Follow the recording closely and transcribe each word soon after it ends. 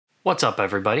What's up,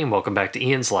 everybody, and welcome back to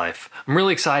Ian's Life. I'm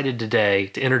really excited today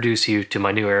to introduce you to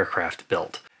my new aircraft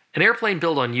build. An airplane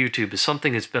build on YouTube is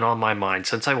something that's been on my mind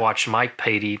since I watched Mike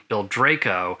Patey build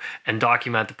Draco and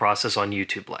document the process on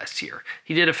YouTube last year.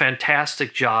 He did a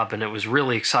fantastic job and it was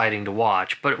really exciting to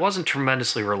watch, but it wasn't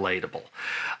tremendously relatable.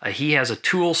 He has a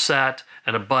tool set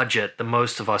and a budget that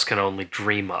most of us can only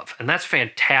dream of. And that's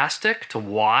fantastic to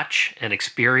watch and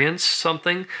experience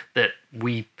something that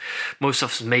most of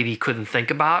us maybe couldn't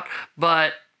think about,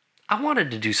 but I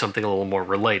wanted to do something a little more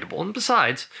relatable. And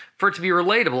besides, for it to be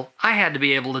relatable, I had to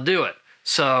be able to do it.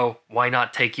 So why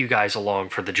not take you guys along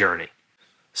for the journey?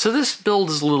 So this build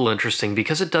is a little interesting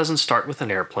because it doesn't start with an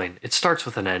airplane, it starts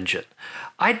with an engine.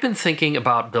 I'd been thinking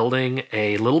about building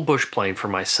a little bush plane for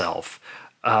myself,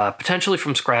 potentially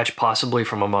from scratch, possibly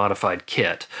from a modified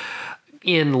kit,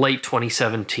 in late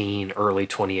 2017, early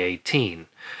 2018.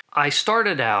 I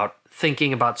started out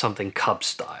thinking about something Cub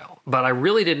style, but I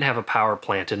really didn't have a power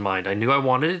plant in mind. I knew I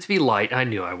wanted it to be light, I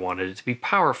knew I wanted it to be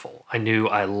powerful. I knew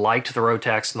I liked the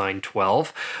Rotax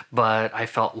 912, but I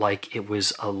felt like it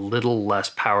was a little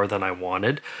less power than I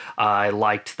wanted. I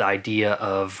liked the idea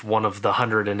of one of the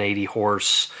 180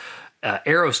 horse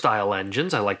aero-style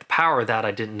engines. I liked the power of that.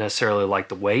 I didn't necessarily like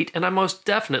the weight, and I most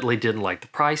definitely didn't like the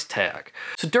price tag.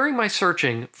 So during my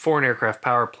searching for an aircraft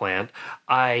power plant,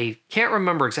 I can't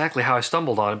remember exactly how I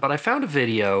stumbled on it, but I found a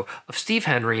video of Steve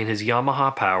Henry and his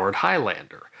Yamaha-powered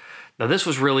Highlander. Now this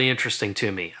was really interesting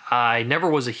to me. I never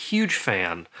was a huge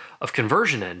fan of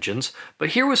conversion engines, but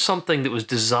here was something that was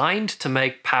designed to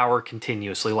make power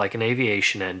continuously like an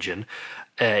aviation engine.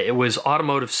 It was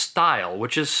automotive style,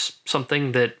 which is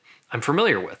something that I'm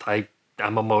familiar with.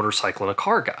 I'm a motorcycle and a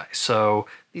car guy, so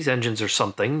these engines are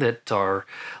something that are,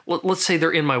 let's say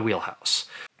they're in my wheelhouse.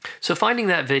 So finding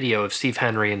that video of Steve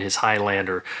Henry and his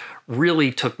Highlander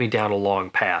really took me down a long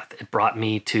path. It brought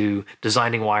me to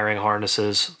designing wiring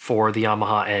harnesses for the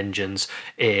Yamaha engines.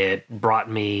 It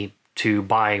brought me to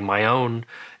buying my own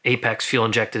Apex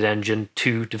fuel-injected engine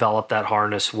to develop that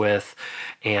harness with,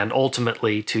 and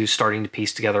ultimately to starting to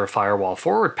piece together a firewall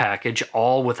forward package,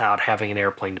 all without having an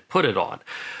airplane to put it on.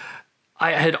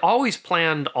 I had always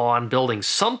planned on building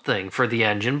something for the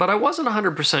engine, but I wasn't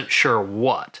 100% sure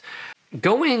what.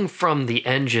 Going from the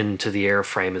engine to the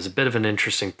airframe is a bit of an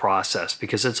interesting process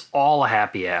because it's all a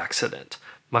happy accident.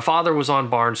 My father was on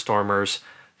Barnstormers,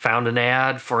 found an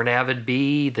ad for an Avid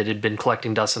Bee that had been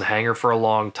collecting dust in a hangar for a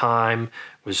long time.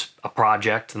 It was a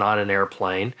project, not an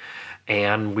airplane.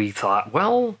 And we thought,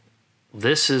 well,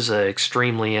 this is an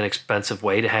extremely inexpensive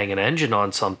way to hang an engine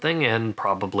on something and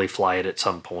probably fly it at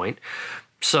some point.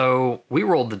 So we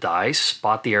rolled the dice,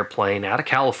 bought the airplane out of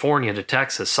California to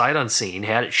Texas, sight unseen,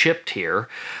 had it shipped here.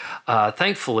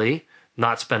 Thankfully,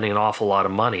 not spending an awful lot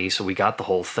of money, so we got the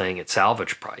whole thing at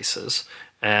salvage prices.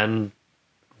 And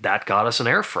that got us an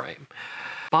airframe.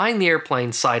 Buying the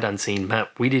airplane sight unseen meant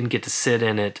we didn't get to sit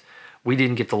in it. We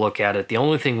didn't get to look at it. The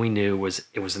only thing we knew was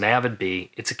it was an Avid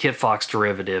Bee. It's a Kitfox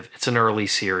derivative. It's an early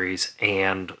series,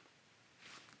 and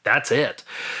that's it.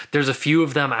 There's a few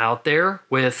of them out there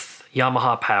with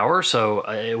Yamaha power, so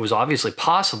it was obviously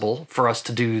possible for us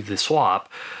to do the swap,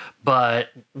 but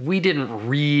we didn't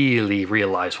really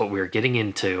realize what we were getting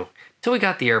into until we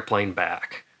got the airplane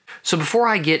back. So before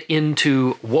I get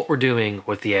into what we're doing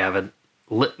with the Avid,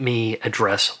 let me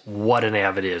address what an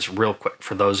Avid is real quick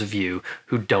for those of you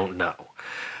who don't know.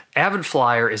 Avid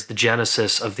Flyer is the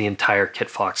genesis of the entire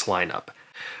Kitfox lineup.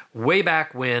 Way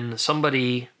back when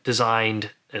somebody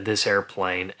designed this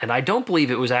airplane, and I don't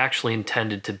believe it was actually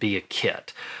intended to be a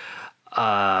kit.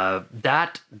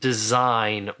 That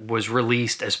design was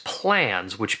released as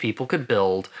plans which people could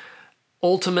build,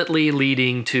 ultimately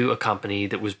leading to a company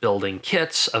that was building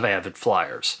kits of Avid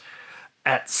Flyers.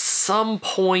 At some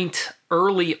point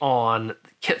early on,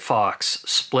 Kitfox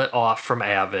split off from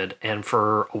Avid, and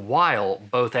for a while,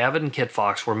 both Avid and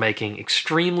Kitfox were making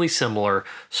extremely similar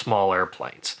small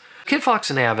airplanes.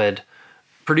 Kitfox and Avid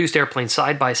produced airplanes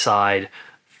side by side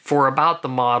for about the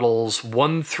models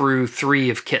 1 through 3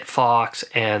 of Kitfox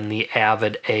and the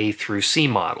Avid A through C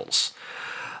models.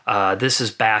 This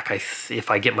is back, if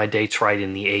I get my dates right,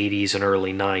 in the 80s and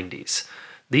early 90s.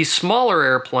 These smaller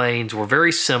airplanes were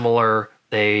very similar.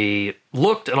 They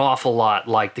looked an awful lot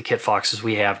like the Kitfoxes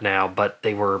we have now, but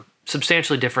they were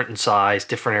substantially different in size,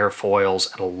 different airfoils,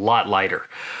 and a lot lighter.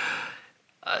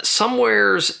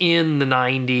 Somewheres in the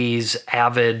 90s,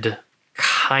 Avid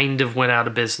kind of went out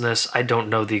of business. I don't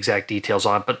know the exact details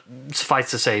on it, but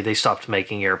suffice to say they stopped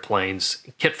making airplanes.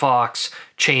 Kitfox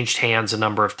changed hands a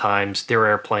number of times. Their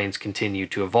airplanes continued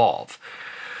to evolve.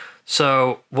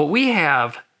 So what we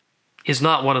have is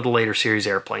not one of the later series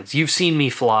airplanes. You've seen me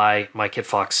fly my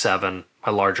Kitfox 7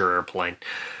 my larger airplane.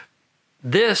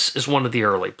 This is one of the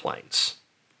early planes.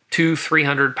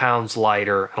 300 pounds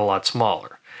lighter and a lot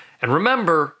smaller. And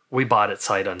remember, we bought it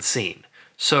sight unseen.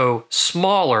 So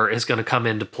smaller is going to come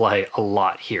into play a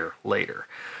lot here later.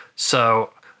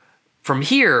 So from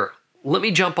here, let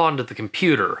me jump onto the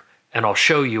computer and I'll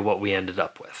show you what we ended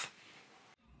up with.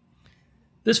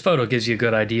 This photo gives you a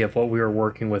good idea of what we were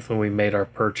working with when we made our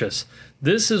purchase.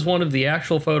 This is one of the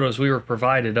actual photos we were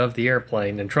provided of the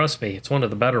airplane, and trust me, it's one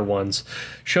of the better ones,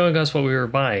 showing us what we were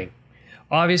buying.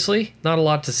 Obviously, not a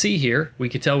lot to see here. We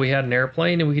could tell we had an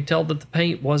airplane and we could tell that the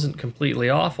paint wasn't completely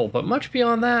awful, but much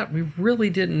beyond that, we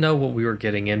really didn't know what we were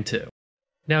getting into.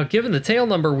 Now, given the tail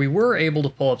number, we were able to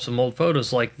pull up some old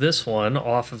photos like this one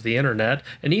off of the internet,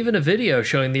 and even a video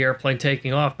showing the airplane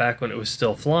taking off back when it was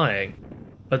still flying.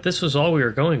 But this was all we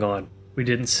were going on. We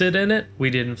didn't sit in it, we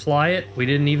didn't fly it, we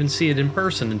didn't even see it in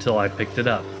person until I picked it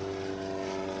up.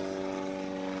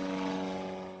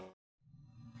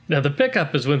 Now the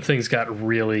pickup is when things got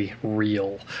really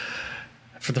real.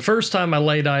 For the first time I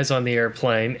laid eyes on the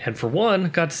airplane, and for one,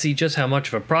 got to see just how much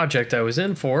of a project I was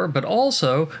in for, but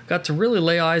also got to really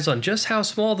lay eyes on just how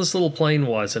small this little plane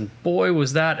was, and boy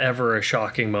was that ever a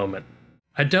shocking moment.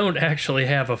 I don't actually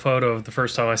have a photo of the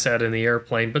first time I sat in the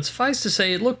airplane, but suffice to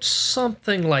say it looked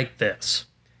something like this.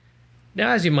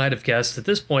 Now, as you might have guessed, at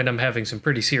this point I'm having some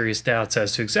pretty serious doubts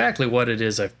as to exactly what it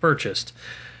is I've purchased.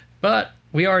 But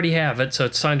we already have it, so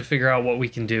it's time to figure out what we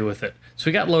can do with it. So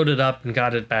we got loaded up and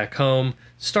got it back home,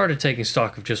 started taking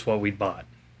stock of just what we'd bought.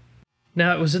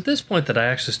 Now, it was at this point that I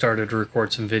actually started to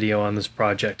record some video on this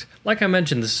project. Like I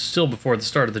mentioned, this is still before the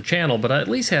start of the channel, but I at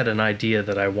least had an idea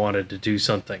that I wanted to do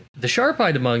something. The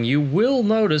sharp-eyed among you will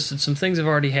notice that some things have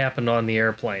already happened on the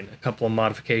airplane. A couple of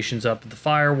modifications up at the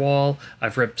firewall,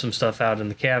 I've ripped some stuff out in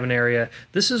the cabin area.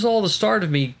 This is all the start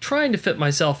of me trying to fit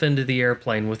myself into the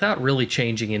airplane without really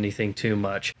changing anything too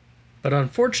much. But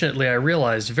unfortunately, I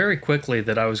realized very quickly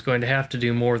that I was going to have to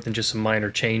do more than just some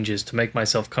minor changes to make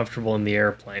myself comfortable in the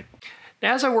airplane.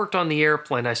 As I worked on the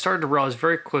airplane, I started to realize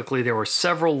very quickly there were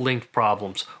several linked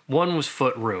problems. One was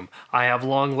foot room. I have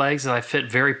long legs and I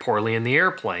fit very poorly in the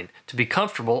airplane. To be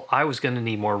comfortable, I was going to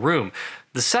need more room.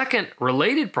 The second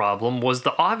related problem was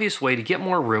the obvious way to get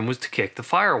more room was to kick the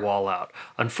firewall out.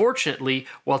 Unfortunately,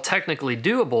 while technically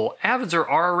doable, Avids are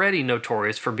already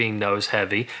notorious for being nose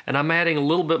heavy, and I'm adding a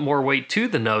little bit more weight to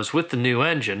the nose with the new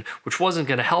engine, which wasn't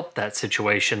going to help that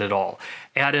situation at all.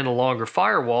 Add in a longer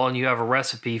firewall and you have a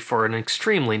recipe for an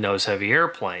extremely nose heavy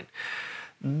airplane.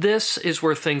 This is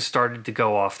where things started to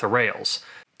go off the rails.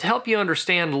 To help you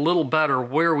understand a little better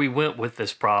where we went with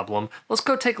this problem, let's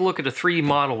go take a look at a 3D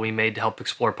model we made to help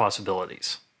explore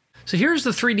possibilities. So here's the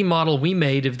 3D model we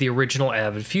made of the original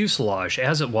Avid fuselage,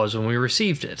 as it was when we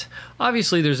received it.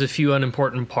 Obviously there's a few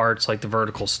unimportant parts like the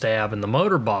vertical stab and the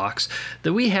motor box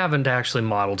that we haven't actually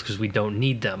modeled because we don't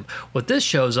need them. What this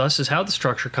shows us is how the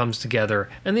structure comes together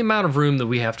and the amount of room that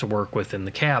we have to work with in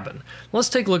the cabin. Let's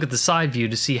take a look at the side view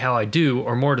to see how I do,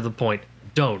 or more to the point,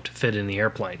 don't fit in the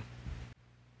airplane.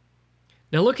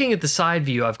 Now looking at the side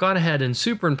view, I've gone ahead and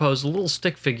superimposed a little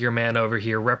stick figure man over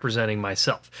here representing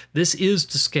myself. This is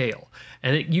to scale,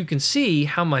 and you can see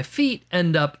how my feet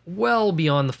end up well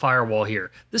beyond the firewall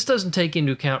here. This doesn't take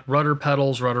into account rudder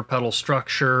pedals, rudder pedal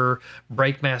structure,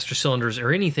 brake master cylinders,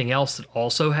 or anything else that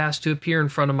also has to appear in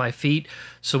front of my feet,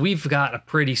 so we've got a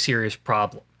pretty serious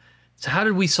problem. So how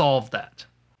did we solve that?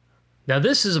 Now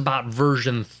this is about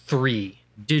version 3.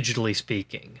 Digitally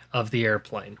speaking, of the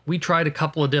airplane. We tried a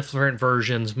couple of different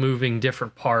versions, moving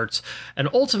different parts, and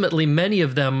ultimately many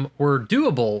of them were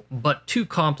doable, but too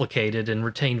complicated and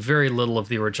retained very little of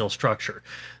the original structure.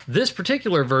 This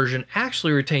particular version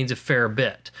actually retains a fair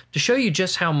bit. To show you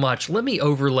just how much, let me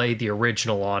overlay the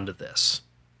original onto this.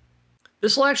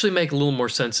 This will actually make a little more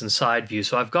sense in side view,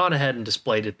 so I've gone ahead and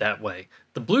displayed it that way.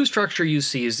 The blue structure you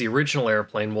see is the original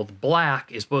airplane, while the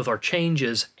black is both our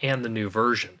changes and the new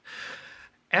version.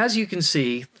 As you can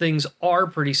see, things are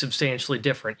pretty substantially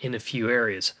different in a few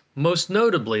areas, most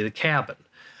notably the cabin.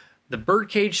 The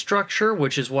birdcage structure,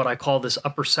 which is what I call this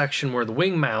upper section where the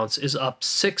wing mounts, is up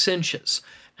 6 inches.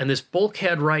 And this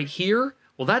bulkhead right here,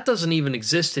 well, that doesn't even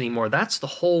exist anymore. That's the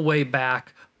whole way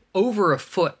back over a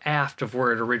foot aft of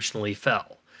where it originally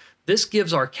fell. This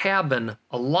gives our cabin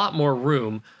a lot more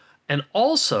room and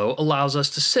also allows us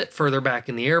to sit further back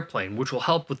in the airplane, which will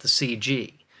help with the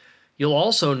CG. You'll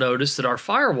also notice that our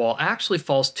firewall actually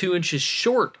falls 2 inches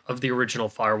short of the original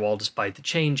firewall despite the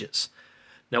changes.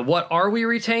 Now what are we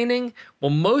retaining?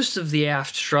 Well, most of the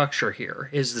aft structure here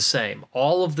is the same.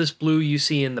 All of this blue you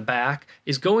see in the back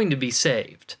is going to be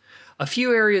saved. A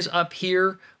few areas up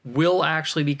here will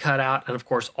actually be cut out, and of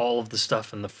course all of the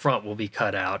stuff in the front will be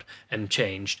cut out and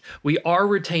changed. We are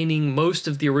retaining most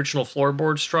of the original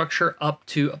floorboard structure up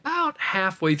to about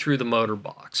halfway through the motor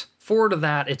box. Forward of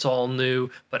that, it's all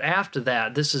new, but after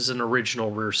that, this is an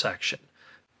original rear section.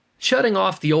 Shutting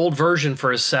off the old version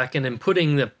for a second and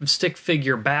putting the stick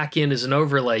figure back in as an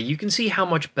overlay, you can see how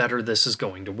much better this is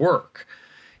going to work.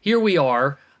 Here we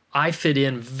are. I fit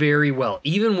in very well,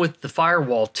 even with the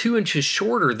firewall 2 inches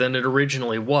shorter than it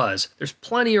originally was. There's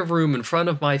plenty of room in front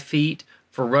of my feet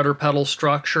for rudder pedal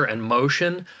structure and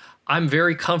motion. I'm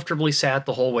very comfortably sat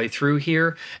the whole way through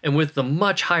here, and with the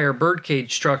much higher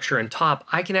birdcage structure and top,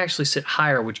 I can actually sit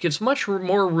higher, which gives much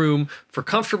more room for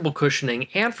comfortable cushioning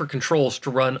and for controls to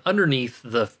run underneath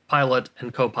the pilot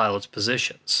and co-pilot's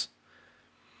positions.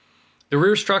 The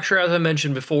rear structure, as I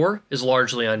mentioned before, is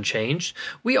largely unchanged.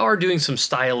 We are doing some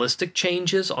stylistic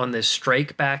changes on this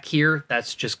strake back here.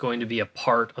 That's just going to be a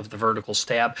part of the vertical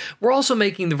stab. We're also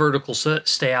making the vertical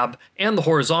stab, and the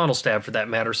horizontal stab for that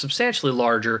matter, substantially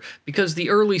larger because the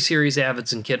early series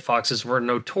Avids and Kit Foxes were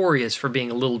notorious for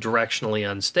being a little directionally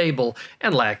unstable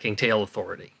and lacking tail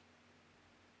authority.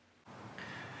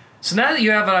 So now that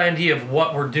you have an idea of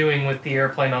what we're doing with the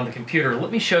airplane on the computer,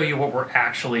 let me show you what we're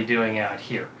actually doing out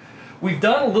here. We've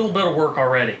done a little bit of work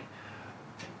already.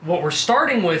 What we're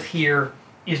starting with here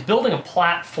is building a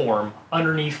platform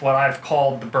underneath what I've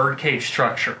called the birdcage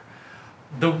structure.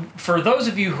 For those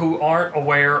of you who aren't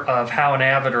aware of how an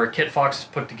Avid or a Kit Fox is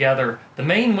put together, the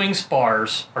main wing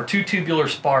spars are 2 tubular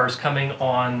spars coming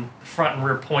on the front and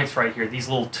rear points right here, these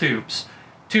little tubes.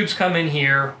 Tubes come in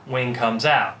here, wing comes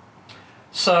out.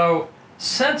 So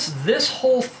since this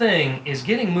whole thing is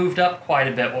getting moved up quite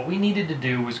a bit, what we needed to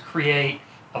do was create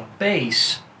a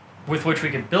base with which we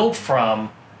could build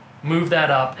from, move that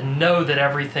up, and know that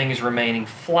everything is remaining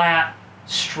flat,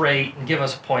 straight, and give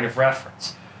us a point of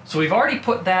reference. So we've already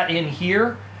put that in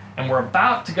here, and we're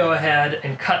about to go ahead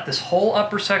and cut this whole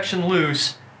upper section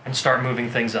loose and start moving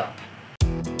things up.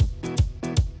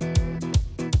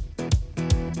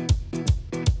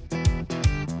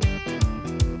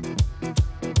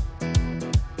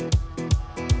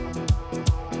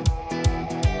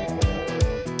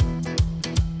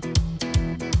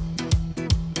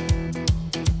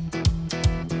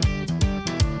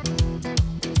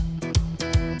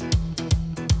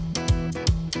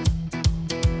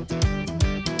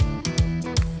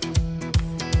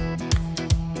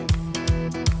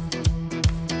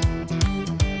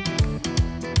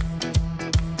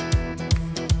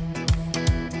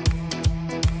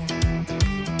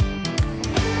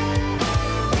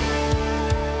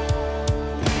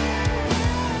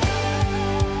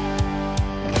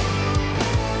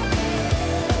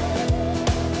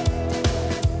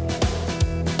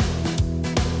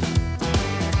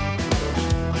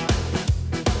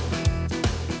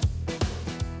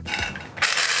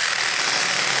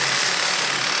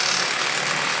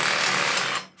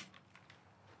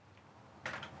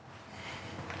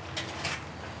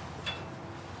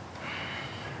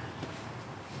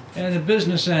 And the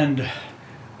business end.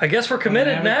 I guess we're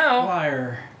committed now.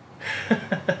 Flyer.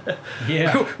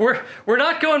 Yeah. We're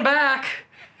not going back.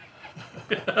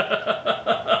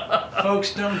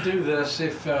 Folks, don't do this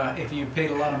if you paid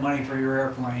a lot of money for your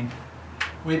airplane.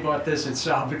 We bought this at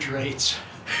salvage rates.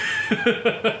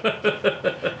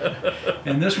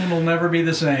 And this one will never be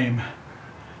the same.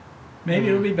 Maybe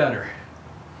it'll be better.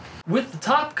 With the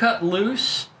top cut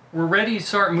loose, we're ready to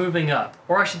start moving up.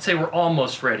 Or I should say we're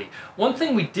almost ready. One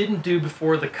thing we didn't do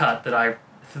before the cut that I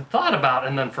thought about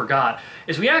and then forgot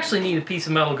is we actually need a piece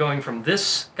of metal going from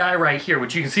this guy right here,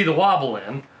 which you can see the wobble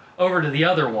in, over to the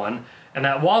other one. And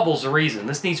that wobble's the reason.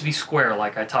 This needs to be square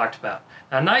like I talked about.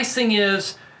 Now, nice thing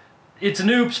is, it's an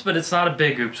oops, but it's not a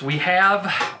big oops. We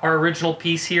have our original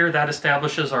piece here that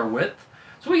establishes our width.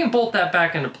 So we can bolt that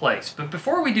back into place. But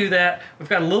before we do that, we've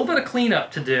got a little bit of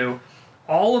cleanup to do.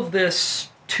 All of this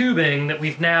tubing that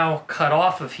we've now cut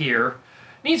off of here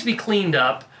needs to be cleaned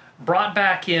up, brought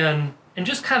back in, and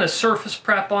just kind of surface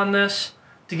prep on this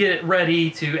to get it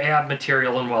ready to add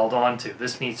material and weld onto.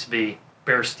 This needs to be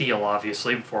bare steel,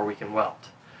 obviously, before we can weld.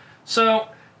 So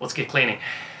let's get cleaning.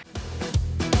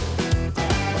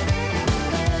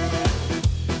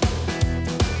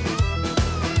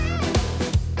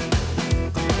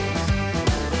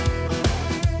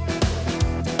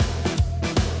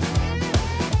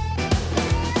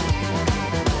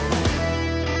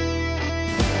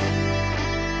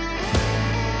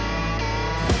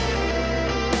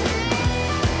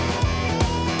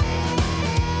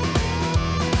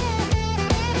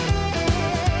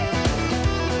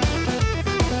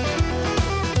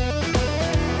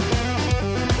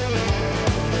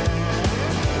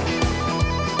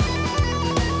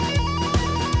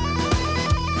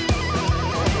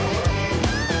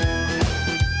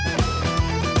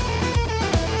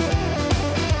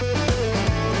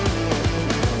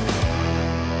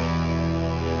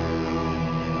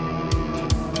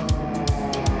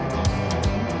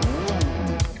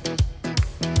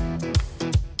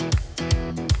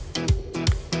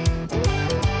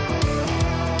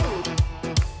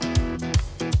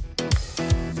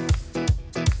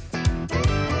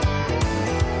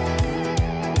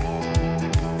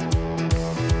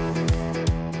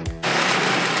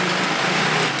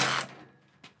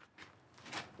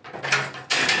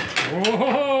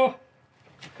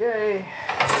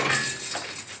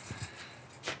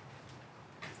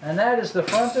 that is the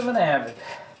front of an Avid.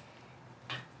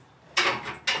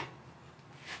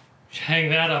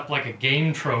 Hang that up like a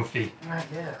game trophy. I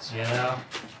guess. Yeah.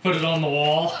 Put it on the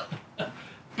wall.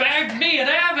 Bagged me an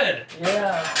Avid!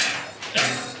 Yeah.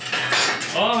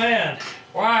 Oh man.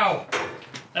 Wow.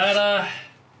 That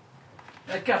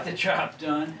got the job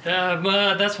done.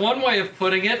 that's one way of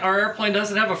putting it. Our airplane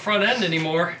doesn't have a front end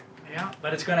anymore. Yeah,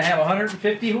 but it's going to have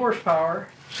 150 horsepower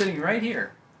sitting right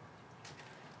here.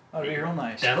 That'll be real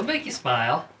nice. That'll make you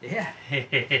smile. Yeah.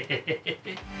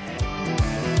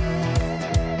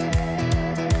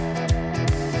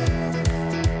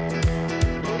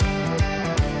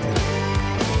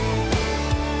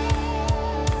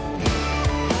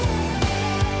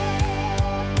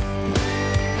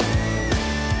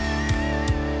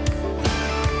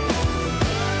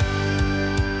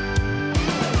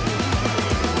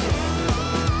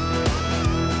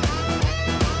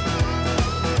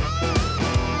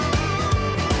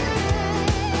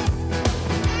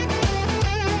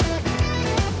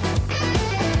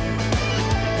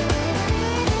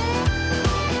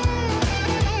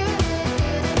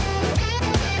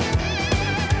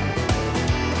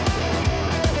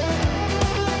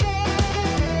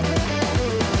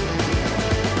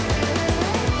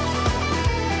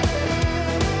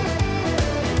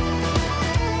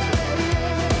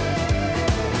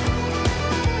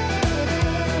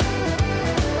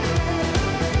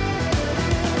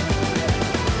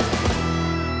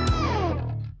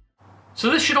 So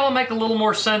this should all make a little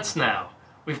more sense now.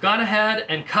 We've gone ahead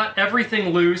and cut everything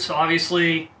loose.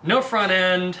 Obviously, no front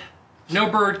end, no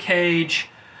bird cage.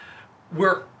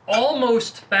 We're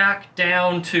almost back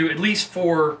down to, at least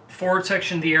for the forward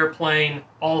section of the airplane,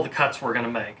 all the cuts we're gonna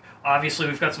make. Obviously,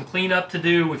 we've got some cleanup to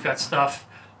do. We've got stuff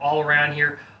all around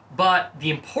here. But the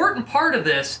important part of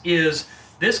this is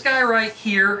this guy right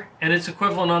here and its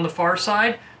equivalent on the far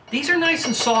side. These are nice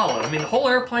and solid. I mean, the whole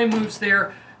airplane moves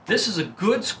there. This is a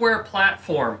good square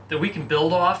platform that we can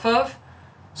build off of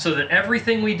so that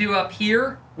everything we do up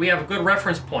here, we have good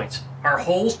reference points. Our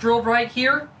holes drilled right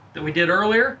here that we did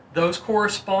earlier, those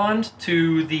correspond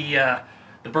to the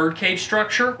birdcage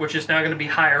structure, which is now going to be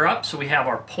higher up, so we have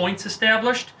our points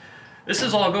established. This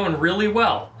is all going really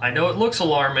well. I know it looks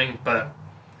alarming, but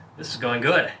this is going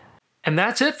good. And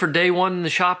that's it for day one in the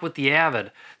shop with the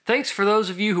Avid. Thanks for those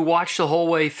of you who watched the whole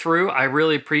way through. I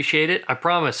really appreciate it. I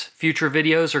promise future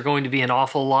videos are going to be an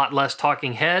awful lot less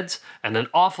talking heads and an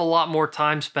awful lot more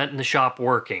time spent in the shop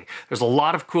working. There's a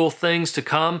lot of cool things to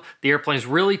come. The airplane's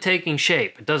really taking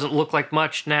shape. It doesn't look like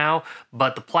much now,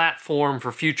 but the platform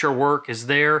for future work is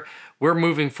there. We're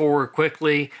moving forward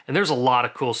quickly, and there's a lot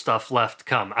of cool stuff left to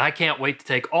come. I can't wait to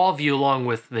take all of you along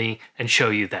with me and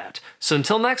show you that. So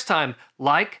until next time,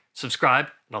 like, subscribe,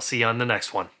 and I'll see you on the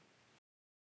next one.